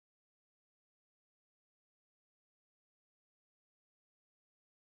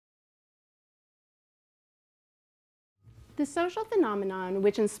The social phenomenon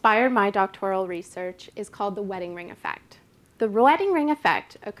which inspired my doctoral research is called the wedding ring effect. The wedding ring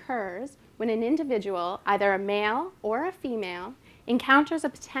effect occurs when an individual, either a male or a female, encounters a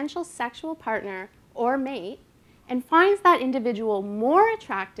potential sexual partner or mate and finds that individual more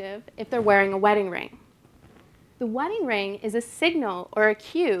attractive if they're wearing a wedding ring. The wedding ring is a signal or a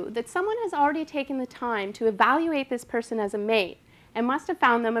cue that someone has already taken the time to evaluate this person as a mate and must have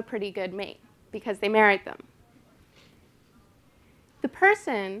found them a pretty good mate because they married them. The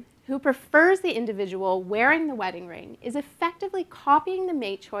person who prefers the individual wearing the wedding ring is effectively copying the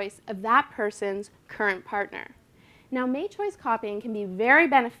mate choice of that person's current partner. Now, mate choice copying can be very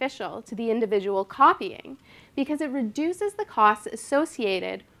beneficial to the individual copying because it reduces the costs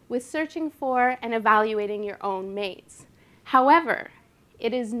associated with searching for and evaluating your own mates. However,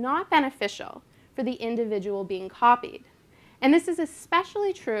 it is not beneficial for the individual being copied. And this is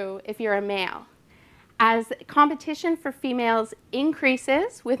especially true if you're a male, as competition for females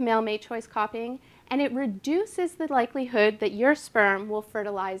increases with male mate choice copying, and it reduces the likelihood that your sperm will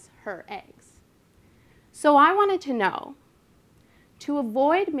fertilize her eggs. So I wanted to know, to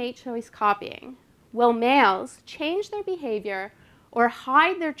avoid mate choice copying, will males change their behavior or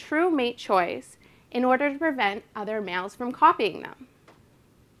hide their true mate choice in order to prevent other males from copying them?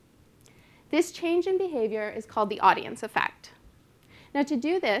 This change in behavior is called the audience effect. Now, to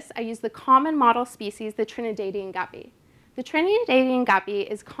do this, I use the common model species, the Trinidadian guppy. The Trinidadian guppy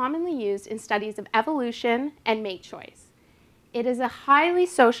is commonly used in studies of evolution and mate choice. It is a highly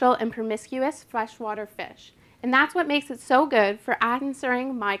social and promiscuous freshwater fish, and that's what makes it so good for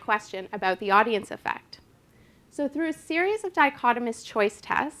answering my question about the audience effect. So through a series of dichotomous choice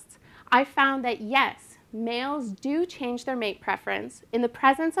tests, I found that yes, males do change their mate preference in the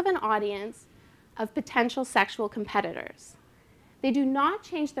presence of an audience of potential sexual competitors. They do not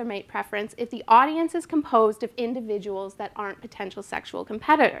change their mate preference if the audience is composed of individuals that aren't potential sexual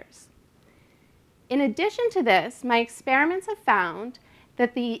competitors. In addition to this, my experiments have found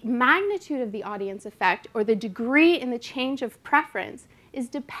that the magnitude of the audience effect, or the degree in the change of preference, is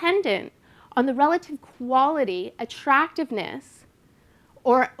dependent on the relative quality, attractiveness,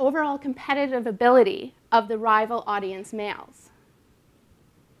 or overall competitive ability of the rival audience males.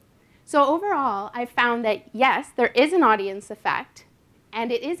 So overall, I found that yes, there is an audience effect, and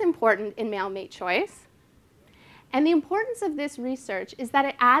it is important in male mate choice. And the importance of this research is that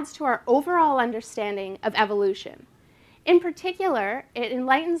it adds to our overall understanding of evolution. In particular, it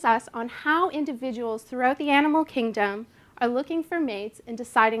enlightens us on how individuals throughout the animal kingdom are looking for mates and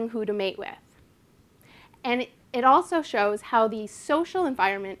deciding who to mate with. And it also shows how the social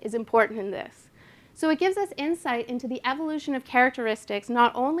environment is important in this. So it gives us insight into the evolution of characteristics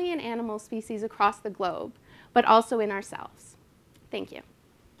not only in animal species across the globe, but also in ourselves. Thank you.